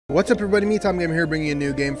What's up everybody, me Tom Game here bringing you a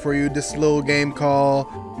new game for you. This little game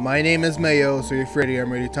called My Name Is Mayo. So if you're ready,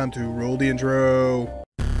 I'm ready. Time to roll the intro.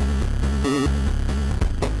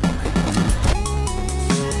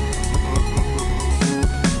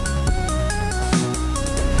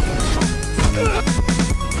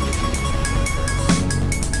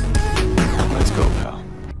 Let's go, pal.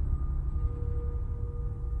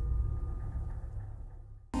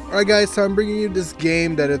 Alright guys, so I'm bringing you this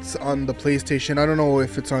game that it's on the PlayStation. I don't know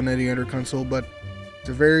if it's on any other console, but it's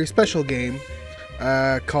a very special game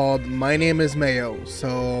called My Name Is Mayo.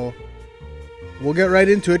 So we'll get right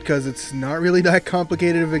into it because it's not really that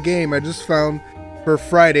complicated of a game. I just found for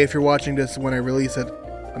Friday, if you're watching this when I release it,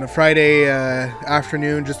 on a Friday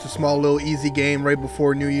afternoon, just a small little easy game right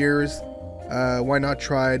before New Year's. Why not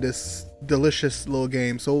try this delicious little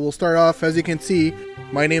game? So we'll start off, as you can see,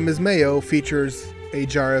 My Name Is Mayo features a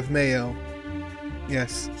jar of mayo.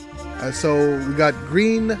 Yes. So we got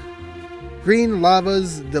Green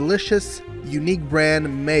Lava's delicious unique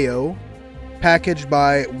brand mayo, packaged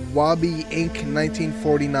by Wabi Inc.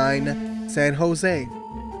 1949, San Jose.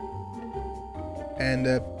 And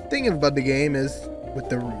the thing about the game is, with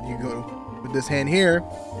this hand here,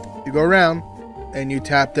 you go around and you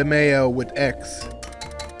tap the mayo with X.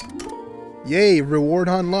 Yay! Reward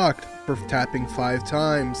unlocked for tapping 5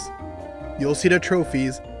 times. You'll see the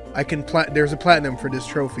trophies. There's a platinum for this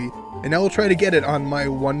trophy, and I will try to get it on my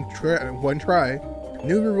one try.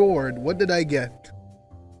 New reward. What did I get?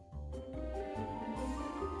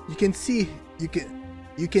 You can see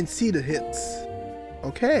the hits.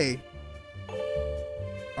 Okay.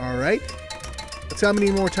 All right. Let's see how many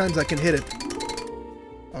more times I can hit it.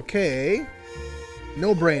 Okay.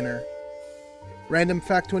 No brainer. Random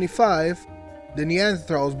fact 25. The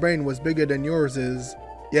Neanderthal's brain was bigger than yours is.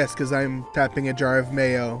 Yes, because I'm tapping a jar of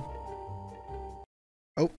mayo.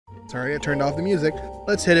 Oh, sorry, I turned off the music.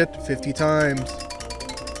 Let's hit it 50 times.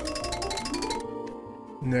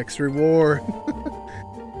 Next reward.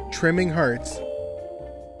 Trimming hearts.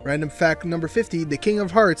 Random fact number 50. The King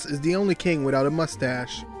of Hearts is the only king without a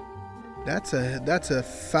mustache. That's a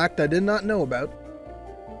fact I did not know about.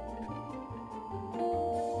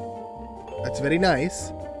 That's very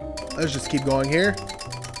nice. Let's just keep going here.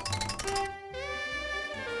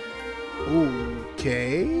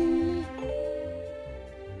 Okay.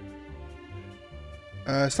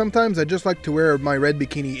 Sometimes I just like to wear my red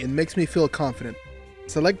bikini. It makes me feel confident.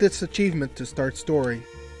 Select this achievement to start story.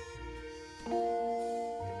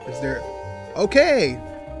 Is there... Okay!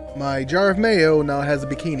 My jar of mayo now has a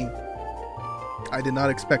bikini. I did not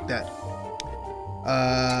expect that.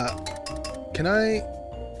 Can I...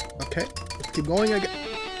 Okay, let's keep going.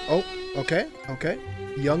 Oh, okay, okay.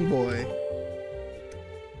 Young boy.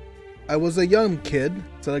 I was a young kid.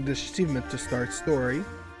 Select this achievement to start story.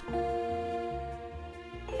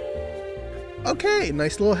 Okay,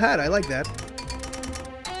 nice little hat. I like that.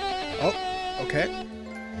 Oh, okay.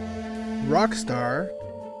 Rockstar.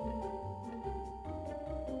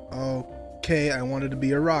 Okay, I wanted to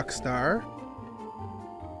be a rock star.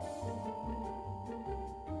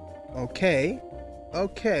 Okay.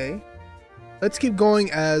 Okay. Let's keep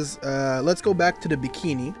going as, let's go back to the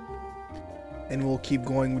bikini. And we'll keep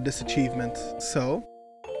going with this achievement. So,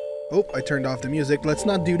 oh, I turned off the music. Let's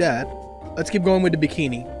not do that. Let's keep going with the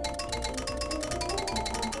bikini.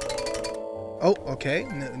 Oh, okay.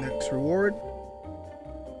 Next reward.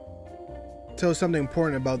 Tell something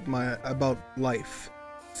important about life.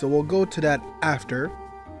 So we'll go to that after.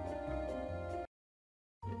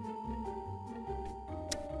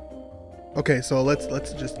 Okay, so let's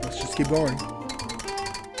just keep going.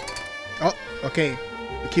 Oh, okay.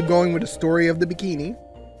 We keep going with the story of the bikini.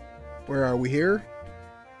 Where are we here?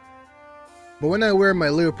 But when I wear my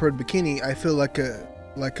leopard bikini, I feel like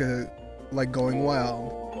going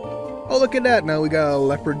wild. Oh, look at that! Now we got a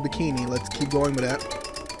leopard bikini. Let's keep going with that.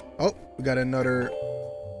 Oh, we got another.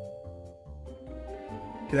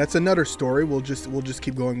 Okay, that's another story. We'll just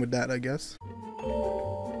keep going with that, I guess.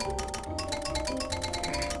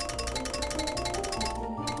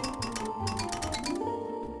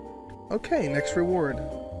 Okay, next reward.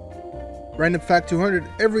 Random fact 200.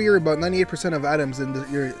 Every year, about 98% of atoms in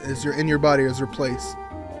your body is replaced.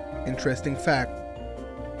 Interesting fact.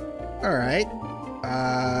 Alright.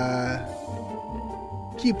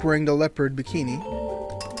 Keep wearing the leopard bikini.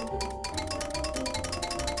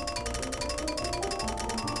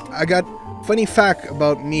 I got... Funny fact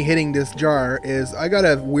about me hitting this jar is I got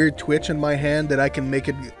a weird twitch in my hand that I can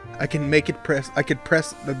press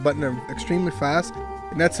the button extremely fast.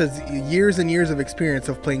 And that says years and years of experience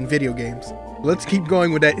of playing video games. Let's keep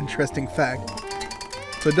going with that interesting fact.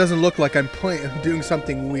 So it doesn't look like I'm doing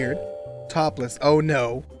something weird. Topless. Oh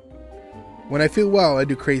no. When I feel well, I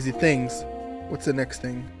do crazy things. What's the next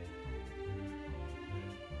thing?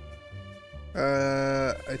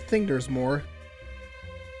 I think there's more.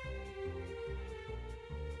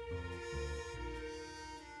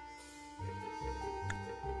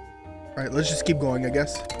 Alright, let's just keep going, I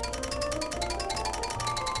guess.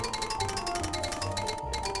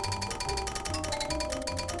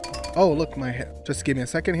 Oh, look, my head. Just give me a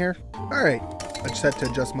second here. Alright, I just had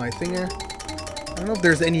to adjust my thing here. I don't know if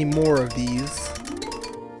there's any more of these.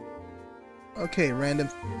 Okay, random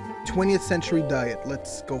 20th century diet.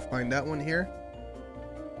 Let's go find that one here.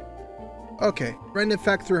 Okay, random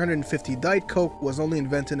fact 350. Diet Coke was only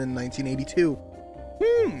invented in 1982.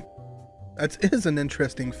 That is an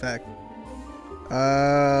interesting fact.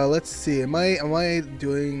 Let's see. Am I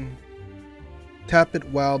doing tap it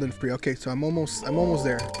wild and free? Okay, so I'm almost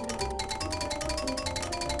there.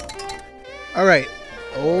 All right.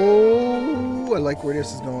 Oh, I like where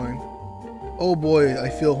this is going. Oh boy, I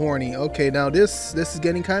feel horny. Okay, now this is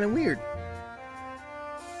getting kind of weird.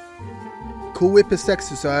 Cool Whip is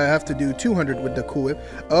sexy, so I have to do 200 with the Cool Whip.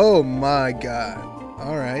 Oh my god.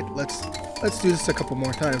 All right, let's do this a couple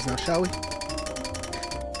more times now, shall we?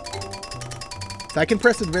 So I can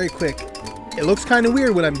press it very quick. It looks kind of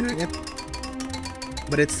weird when I'm doing it,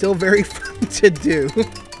 but it's still very fun to do.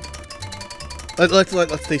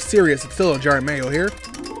 Let's stay serious. It's still a jar of mayo here.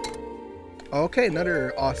 Okay,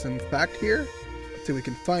 another awesome fact here. Let's see if we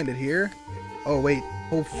can find it here. Oh wait.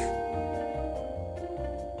 Oh.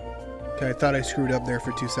 Okay, I thought I screwed up there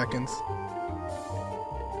for 2 seconds.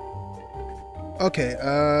 Okay,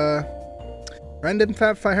 random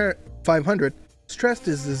fact 500. Stressed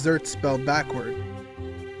is dessert spelled backward.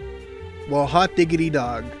 Well, hot diggity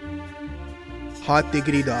dog. Hot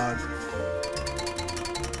diggity dog.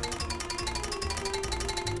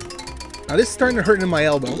 Now this is starting to hurt in my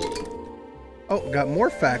elbow. Oh, got more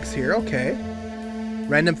facts here. Okay.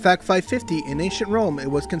 Random fact 550. In ancient Rome, it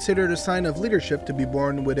was considered a sign of leadership to be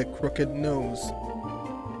born with a crooked nose.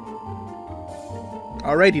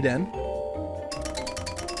 Alrighty then.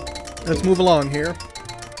 Let's move along here.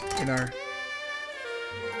 In our...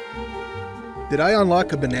 Did I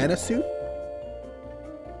unlock a banana suit?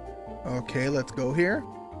 Okay, let's go here.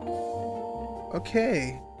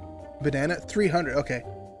 Okay. Banana 300. Okay.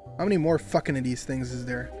 How many more fucking of these things is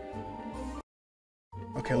there?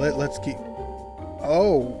 Okay, let's keep...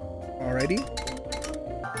 Oh, alrighty.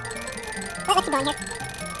 Let's keep going here.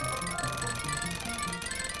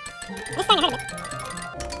 This kind of hurt a bit.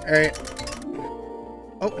 Alright.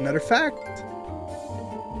 Oh, another fact.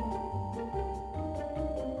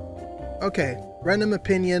 Okay, random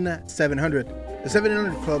opinion 700. The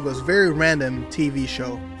 700 Club was a very random TV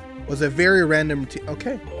show. Was a very random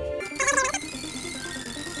okay.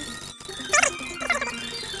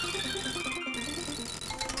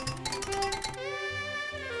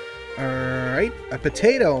 Alright, a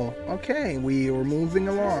potato. Okay, we were moving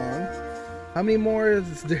along. How many more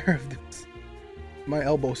is there of this? My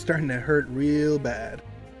elbow's starting to hurt real bad.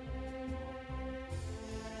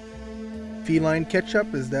 Feline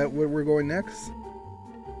ketchup, is that where we're going next?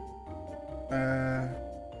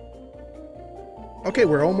 Okay,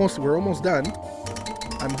 we're almost done.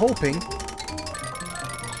 I'm hoping.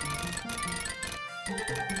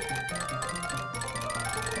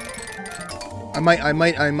 I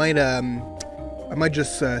might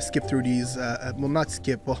just skip through these. Well, not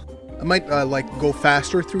skip. Well, I might like go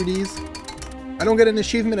faster through these. I don't get an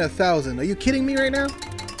achievement of 1,000. Are you kidding me right now?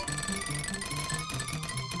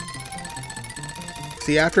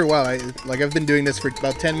 See, after a while, I've been doing this for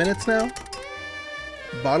about 10 minutes now.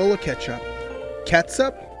 Bottle of ketchup.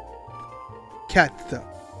 Catsup? Catsup.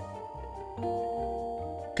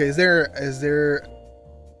 Okay, is there...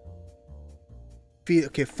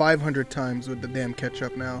 Okay, 500 times with the damn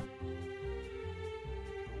ketchup now.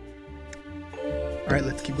 Alright,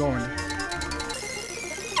 let's keep going.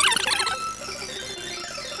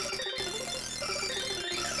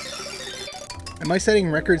 Am I setting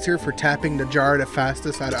records here for tapping the jar the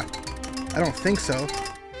fastest? I don't think so.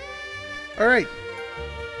 Alright.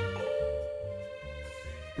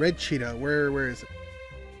 Red cheetah, where is it?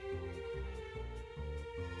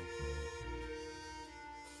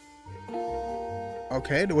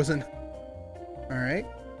 Okay, there wasn't... Alright.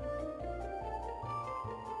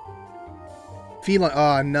 Feline...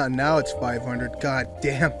 Oh, no, now it's 500. God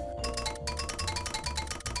damn.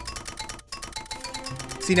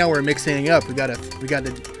 See, now we're mixing it up. We got a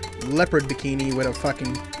leopard bikini with a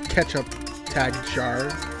fucking ketchup tag jar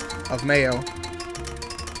of mayo.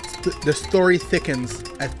 The story thickens,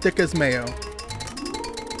 as thick as mayo.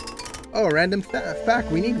 Oh, random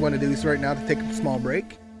fact. We need one of these right now to take a small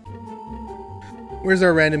break. Where's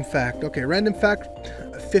our random fact? Okay, random fact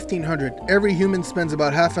 1500. Every human spends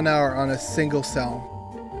about half an hour on a single cell.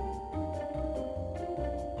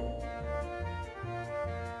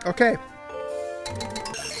 Okay.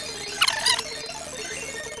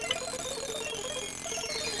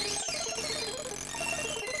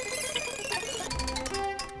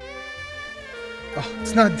 Oh,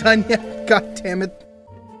 it's not done yet. God damn it.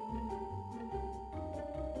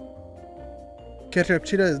 Ketchup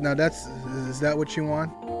cheetah. Now is that what you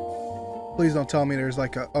want? Please don't tell me there's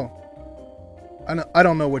like a, oh. I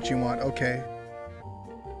don't know what you want. Okay.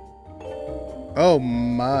 Oh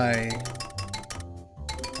my.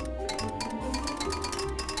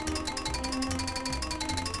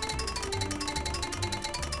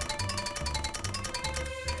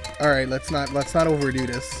 All right, let's not overdo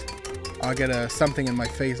this. I'll get a something in my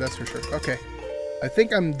face, that's for sure. Okay. I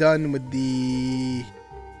think I'm done with the...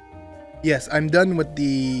 Yes, I'm done with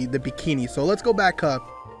the bikini. So let's go back up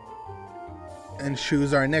and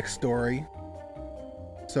choose our next story.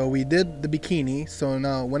 So we did the bikini. So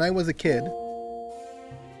now, when I was a kid,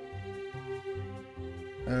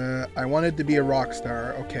 I wanted to be a rock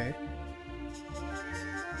star. Okay.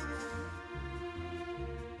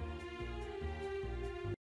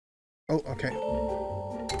 Oh, okay.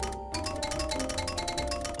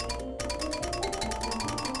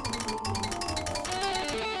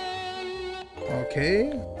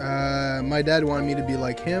 Okay. My dad wanted me to be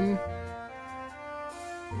like him.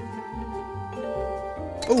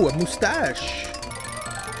 Oh, a mustache.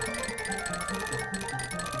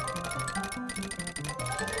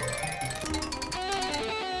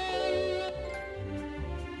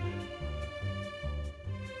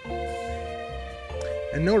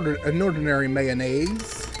 An ordinary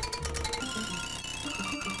mayonnaise.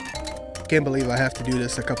 Can't believe I have to do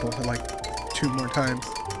this a couple, like 2 more times.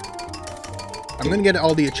 I'm gonna get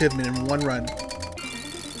all the achievement in one run.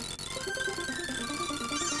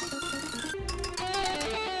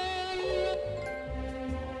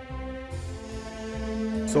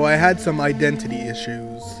 So I had some identity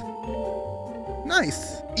issues.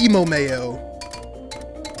 Nice! Emo Mayo.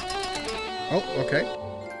 Oh, okay.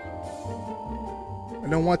 I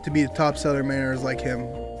don't want to be the top seller mayonnaise like him.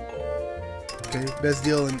 Okay, best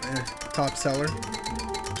deal in top seller.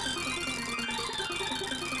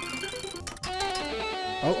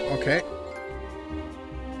 Oh, okay.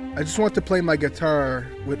 I just want to play my guitar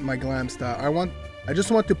with my glam style. I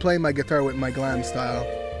just want to play my guitar with my glam style.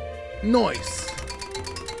 Nice.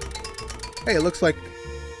 Hey, it looks like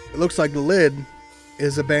the lid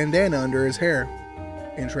is a bandana under his hair.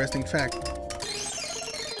 Interesting fact.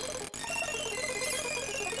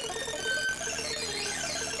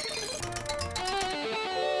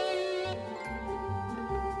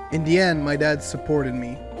 In the end, my dad supported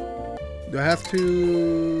me. Do I have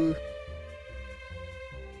to...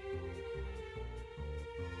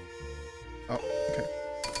 Oh, okay.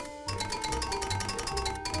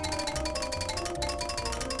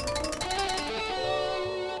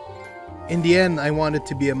 In the end, I wanted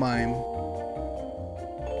to be a mime.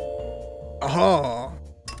 Aha!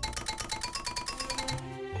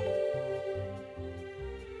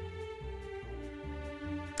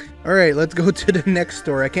 Alright, let's go to the next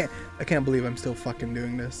story. I can't believe I'm still fucking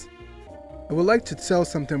doing this. I would like to tell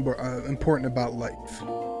something important about life.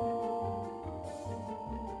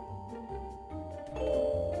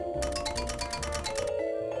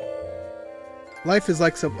 Life is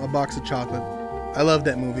like a box of chocolate. I love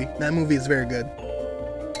that movie. That movie is very good.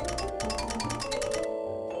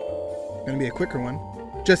 Gonna be a quicker one.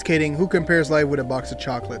 Just kidding. Who compares life with a box of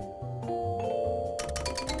chocolate?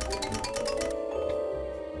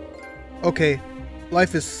 Okay,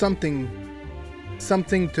 life is something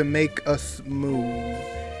to make us move.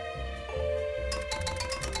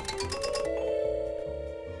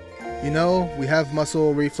 You know, we have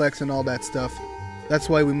muscle, reflex, and all that stuff. That's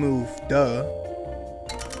why we move. Duh.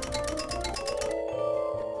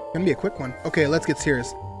 Gonna be a quick one. Okay, let's get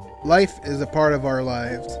serious. Life is a part of our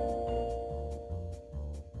lives.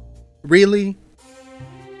 Really?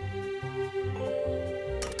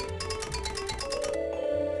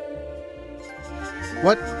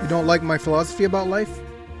 What? You don't like my philosophy about life?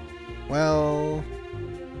 Well...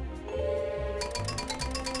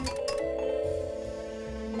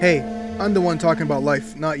 Hey, I'm the one talking about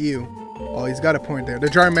life, not you. Oh, he's got a point there. The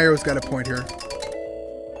Jar Marrow's got a point here.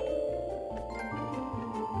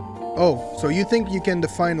 Oh, so you think you can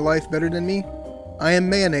define life better than me? I am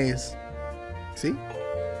mayonnaise. See?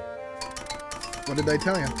 What did I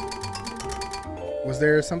tell you? Was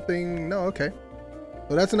there something? No, okay.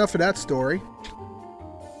 So that's enough of that story.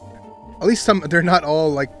 At least they're not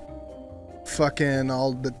all like fucking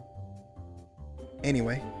all the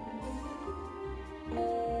Anyway.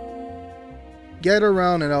 Get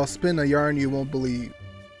around and I'll spin a yarn you won't believe.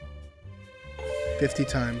 50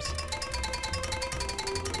 times.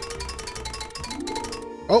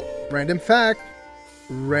 Oh, random fact.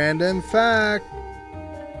 Random fact.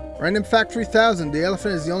 Random fact 3000. The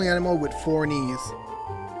elephant is the only animal with 4 knees.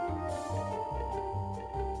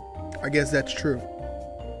 I guess that's true.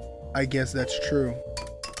 I guess that's true.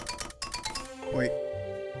 Wait.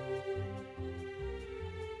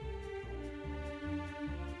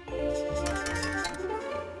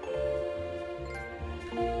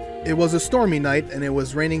 It was a stormy night and it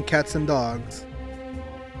was raining cats and dogs.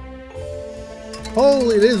 Oh,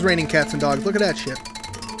 it is raining cats and dogs. Look at that shit.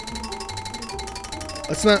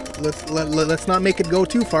 Let's not make it go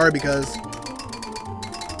too far because.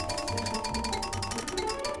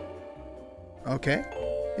 Okay.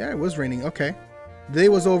 Yeah, it was raining. Okay. The day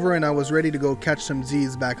was over and I was ready to go catch some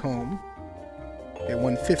Z's back home. Okay,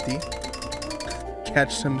 150.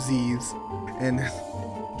 Catch some Z's. And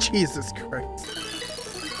Jesus Christ.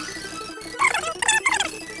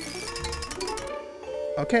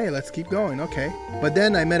 Okay, let's keep going. Okay. But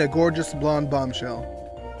then I met a gorgeous blonde bombshell.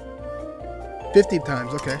 50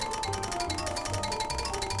 times. Okay.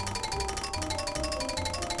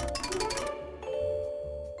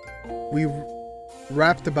 We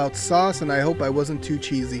rapped about sauce and I hope I wasn't too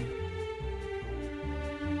cheesy.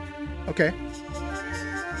 Okay.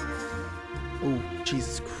 Oh,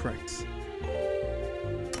 Jesus Christ.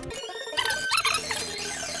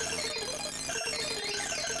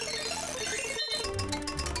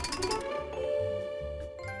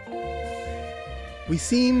 We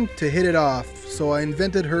seemed to hit it off, so I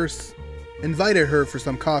invited her for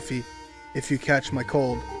some coffee, if you catch my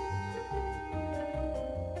cold.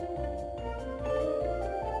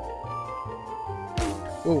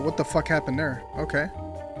 Whoa, what the fuck happened there? Okay.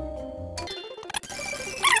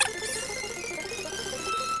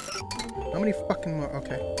 How many fucking more?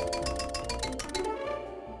 Okay.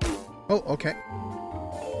 Oh, okay.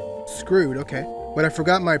 Screwed, okay. But I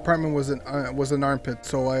forgot my apartment was an armpit,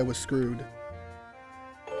 so I was screwed.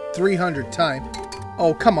 300 time.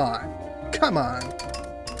 Oh, come on. Come on.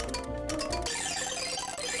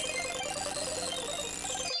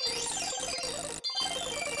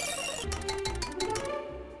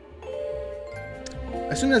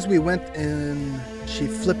 As soon as we went in, she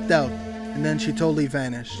flipped out, and then she totally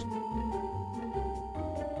vanished.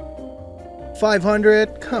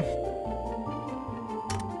 500? Come.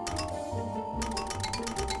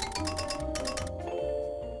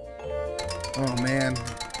 Oh, man.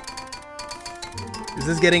 Is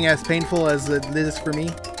this getting as painful as it is for me?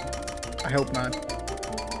 I hope not.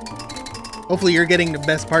 Hopefully you're getting the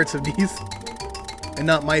best parts of these. And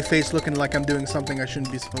not my face looking like I'm doing something I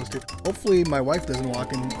shouldn't be supposed to. Hopefully my wife doesn't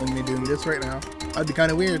walk in on me doing this right now. That'd be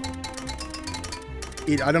kind of weird.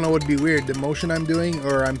 I don't know what would be weird. The motion I'm doing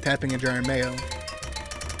or I'm tapping a jar of mayo.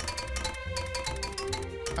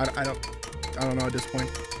 I don't know at this point.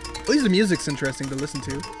 At least the music's interesting to listen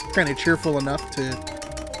to. Kind of cheerful enough to...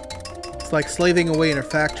 It's like slaving away in a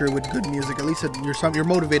factory with good music. At least you're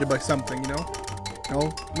motivated by something, you know?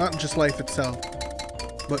 No, not just life itself,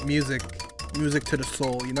 but music. Music to the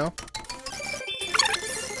soul, you know?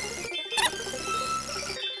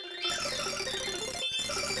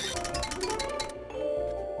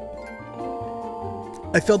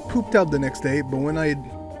 I felt pooped out the next day, but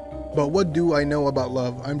what do I know about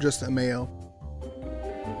love? I'm just a male.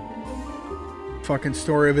 Fucking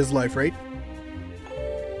story of his life, right?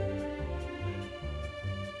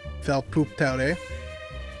 Felt pooped out, eh?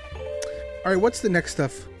 Alright, what's the next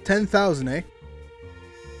stuff? 10,000, eh?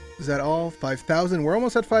 Is that all? 5,000? We're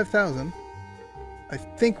almost at 5,000. I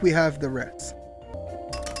think we have the rest.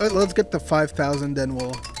 Alright, let's get the 5,000, then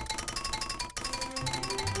we'll...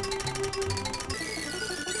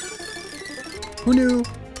 Who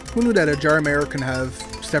knew that a jar mayor can have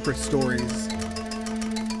separate stories?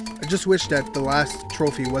 I just wish that the last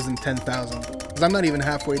trophy wasn't 10,000, because I'm not even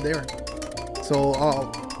halfway there. So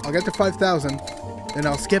I'll get to 5,000, then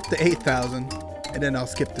I'll skip the 8,000, and then I'll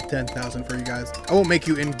skip the 10,000 for you guys. I won't make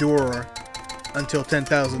you endure until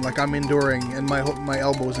 10,000 like I'm enduring, and my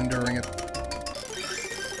elbow's enduring it.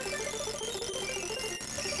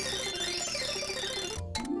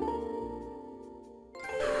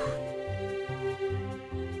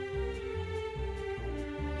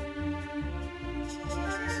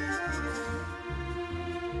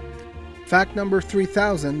 Fact number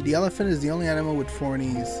 3000, the elephant is the only animal with 4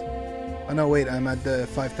 knees. Oh no, wait, I'm at the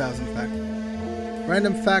 5,000 fact.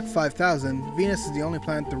 Random fact 5000, Venus is the only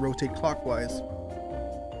planet to rotate clockwise.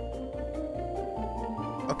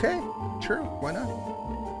 Okay, sure, why not?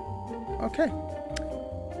 Okay.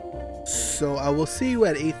 So I will see you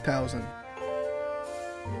at 8,000.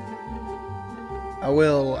 I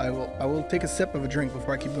will take a sip of a drink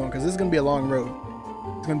before I keep going, because this is gonna be a long road.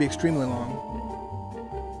 It's gonna be extremely long.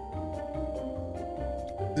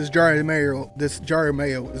 This jar of mayo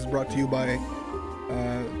is brought to you by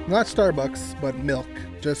not Starbucks, but milk,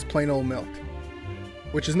 just plain old milk,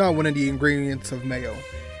 which is not one of the ingredients of mayo,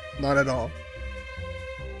 not at all.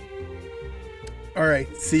 All right,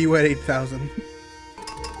 see you at 8,000.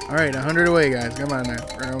 All right, 100 away, guys. Come on now,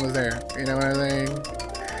 we're almost there. You know what I'm saying?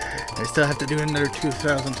 I still have to do another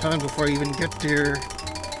 2,000 times before I even get there.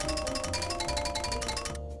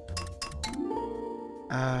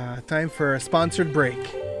 Time for a sponsored break.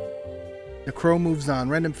 The crow moves on.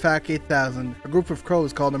 Random fact 8,000. A group of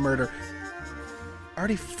crows called a murder. I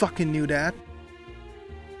already fucking knew that.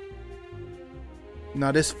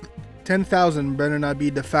 Now this 10,000 better not be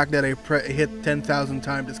the fact that I hit 10,000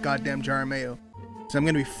 times this goddamn jar of mayo. So I'm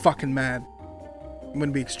gonna be fucking mad. I'm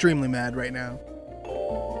gonna be extremely mad right now.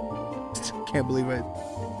 Can't believe I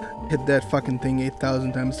hit that fucking thing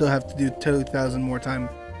 8,000 times. Still have to do 2,000 more times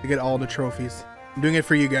to get all the trophies. I'm doing it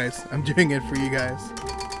for you guys. I'm doing it for you guys.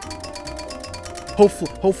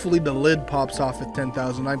 Hopefully the lid pops off at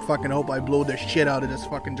 10,000. I fucking hope I blow the shit out of this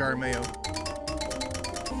fucking jar of mayo.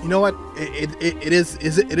 You know what? It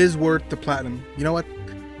is worth the platinum. You know what?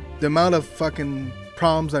 The amount of fucking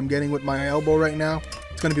problems I'm getting with my elbow right now,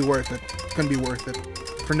 it's gonna be worth it. It's gonna be worth it.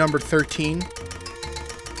 For number 13.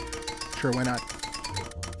 Sure, why not?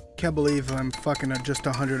 Can't believe I'm fucking just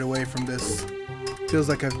 100 away from this. Feels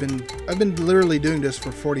like I've been literally doing this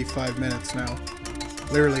for 45 minutes now.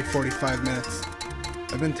 Literally 45 minutes.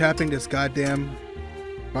 I've been tapping this goddamn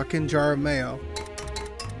fucking jar of mayo,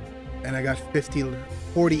 and I got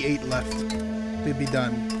 48 left to be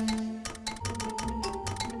done.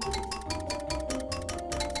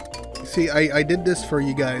 See, I did this for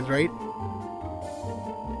you guys, right?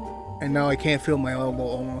 And now I can't feel my elbow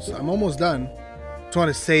almost. I'm almost done. Just want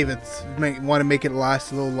to save it. Want to make it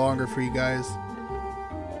last a little longer for you guys.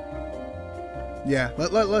 Yeah,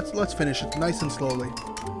 let's finish it nice and slowly.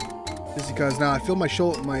 Just because now I feel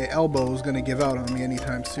my elbow is gonna give out on me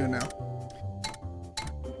anytime soon now.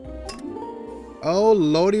 Oh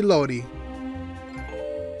lordy lordy.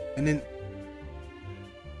 And then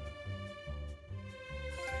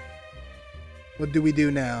what do we do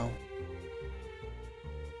now?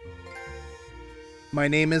 My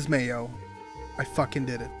name is Mayo. I fucking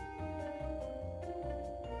did it.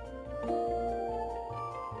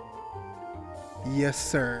 Yes,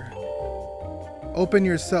 sir. Open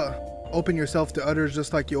yourself to others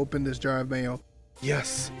just like you opened this jar of mayo.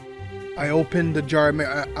 Yes. I opened the jar of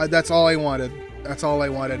mayo. That's all I wanted. That's all I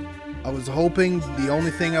wanted. I was hoping the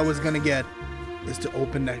only thing I was gonna get is to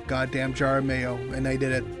open that goddamn jar of mayo, and I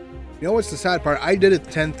did it. You know what's the sad part? I did it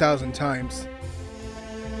 10,000 times.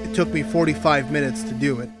 It took me 45 minutes to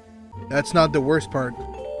do it. That's not the worst part.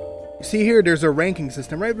 You see here, there's a ranking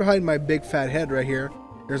system right behind my big fat head right here.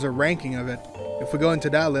 There's a ranking of it. If we go into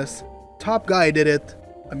that list, top guy did it.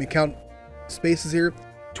 Let me count spaces here.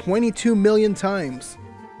 22 million times.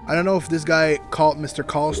 I don't know if this guy called Mr.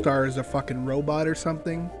 Callstar is a fucking robot or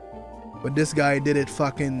something, but this guy did it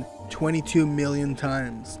fucking 22 million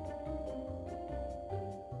times.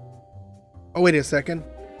 Oh, wait a second.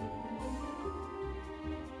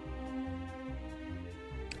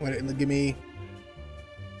 Wait, give me.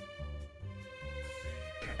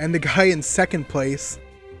 And the guy in second place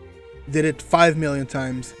did it 5 million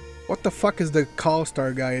times. What the fuck is the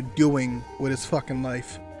Callstar guy doing with his fucking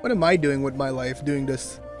life? What am I doing with my life doing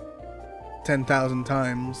this 10,000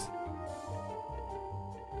 times?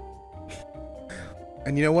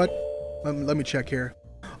 And you know what? Let me check here.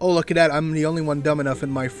 Oh, look at that. I'm the only one dumb enough in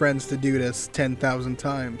my friends to do this 10,000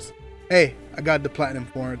 times. Hey, I got the platinum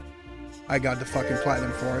for it. I got the fucking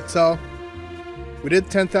platinum for it. So, we did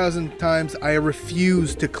 10,000 times. I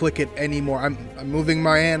refuse to click it anymore. I'm moving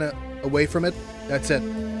my hand away from it. That's it.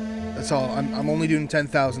 That's all. I'm only doing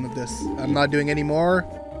 10,000 of this. I'm not doing any more.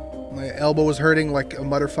 My elbow is hurting like a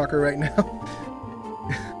motherfucker right now.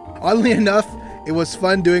 Oddly enough, it was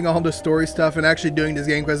fun doing all the story stuff and actually doing this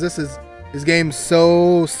game, because this game's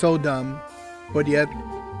so dumb. But yet,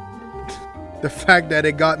 the fact that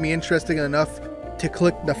it got me interesting enough to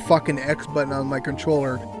click the fucking X button on my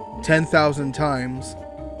controller 10,000 times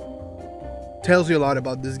tells you a lot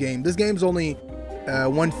about this game. This game's only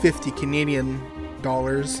 150 Canadian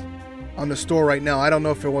dollars on the store right now. I don't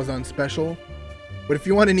know if it was on special, but if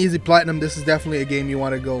you want an easy platinum, this is definitely a game you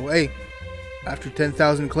want to go. Hey, after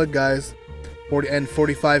 10,000 click, guys,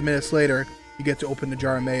 45 minutes later, you get to open the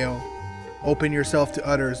jar of mayo. Open yourself to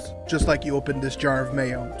others, just like you opened this jar of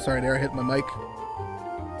mayo. Sorry, there I hit my mic.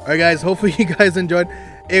 Alright guys, hopefully you guys enjoyed.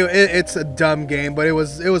 It's a dumb game, but it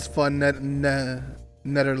was fun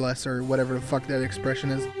nevertheless, or whatever the fuck that expression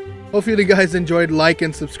is. Hopefully you guys enjoyed. Like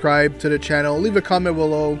and subscribe to the channel. Leave a comment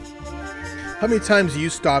below. How many times you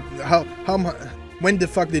stopped? When the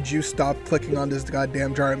fuck did you stop clicking on this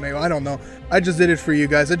goddamn jar of mayo? I don't know. I just did it for you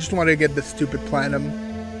guys. I just wanted to get the stupid platinum.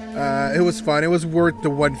 It was fun. It was worth the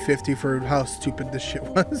 150 for how stupid this shit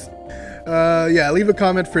was. Yeah, leave a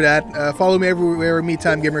comment for that. Follow me everywhere,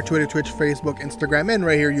 MeTimeGamer, Twitter, Twitch, Facebook, Instagram, and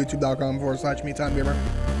right here, youtube.com/MeTimeGamer,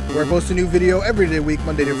 where I post a new video every day, week,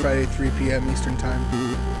 Monday to Friday, 3 p.m. Eastern Time.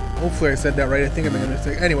 Hopefully I said that right. I think I made a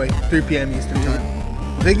mistake. Anyway, 3 p.m. Eastern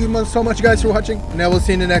Time. Thank you so much, guys, for watching, and I will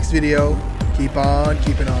see you in the next video. Keep on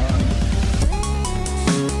keeping on.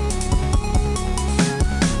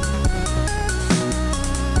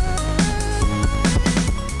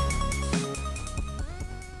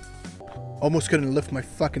 Almost couldn't lift my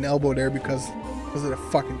fucking elbow there because of the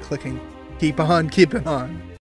fucking clicking. Keep on keeping on.